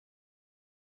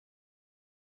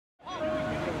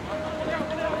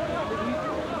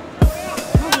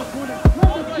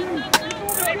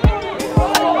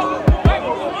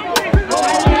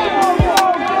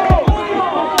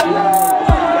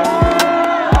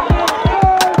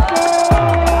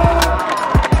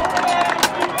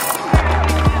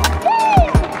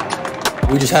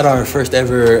just had our first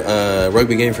ever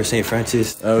rugby game for St.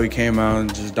 Francis. We came out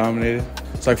and just dominated.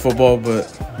 It's like football, but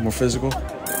more physical.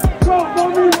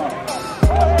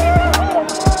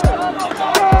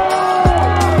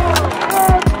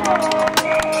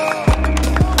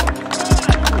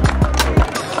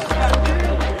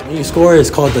 When you score, it's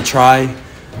called the try.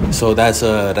 So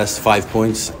that's 5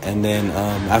 points. And then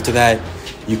after that,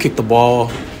 you kick the ball,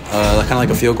 kind of like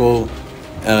a field goal.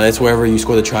 It's wherever you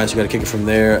score the try, so you got to kick it from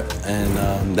there,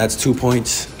 and that's 2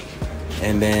 points.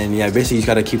 And then, yeah, basically you just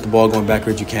got to keep the ball going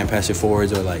backwards. You can't pass it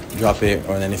forwards or, like, drop it.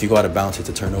 Or then if you go out of bounds, it's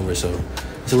a turnover. So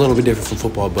it's a little bit different from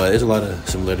football, but there's a lot of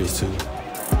similarities, too.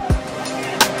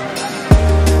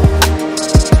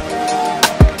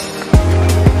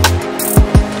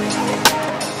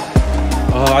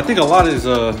 I think a lot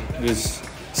is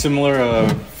similar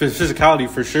physicality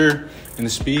for sure and the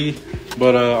speed,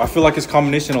 but I feel like it's a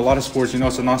combination of a lot of sports. You know,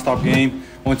 it's a non-stop game.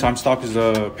 One time stop is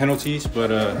penalties, but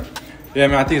yeah,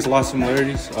 man, I think it's a lot of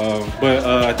similarities. But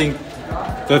I think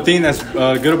the thing that's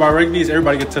good about rugby is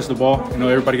everybody gets to touch the ball. You know,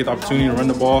 everybody gets the opportunity to run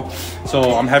the ball.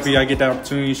 So I'm happy I get that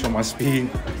opportunity, show my speed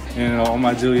and all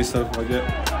my agility and stuff like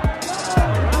that.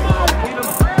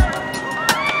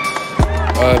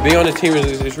 Being on the team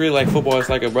is really like football. It's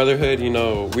like a brotherhood. You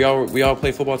know, we all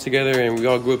play football together, and we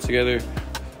all grew up together,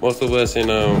 most of us. And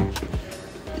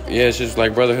yeah, it's just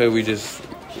like brotherhood. We just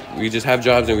have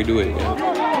jobs and we do it. Yeah.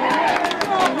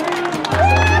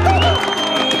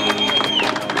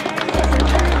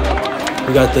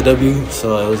 We got the W,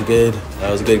 so it was good. It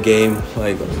was a good game.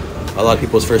 Like a lot of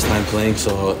people's first time playing,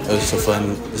 so it was so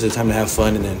fun. It was a time to have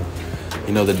fun, and then,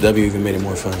 you know, the W even made it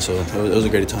more fun, so it was a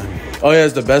great time. Oh, yeah,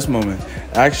 it's the best moment.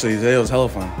 Actually, today was hella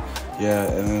fun. Yeah,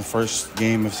 and then the first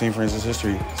game of St. Francis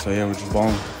history. So, yeah, we're just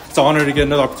balling. It's an honor to get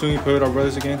another opportunity to play with our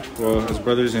brothers again. Well, as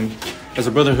brothers and as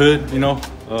a brotherhood, you know,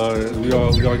 we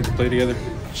all get to play together.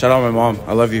 Shout out my mom.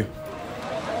 I love you.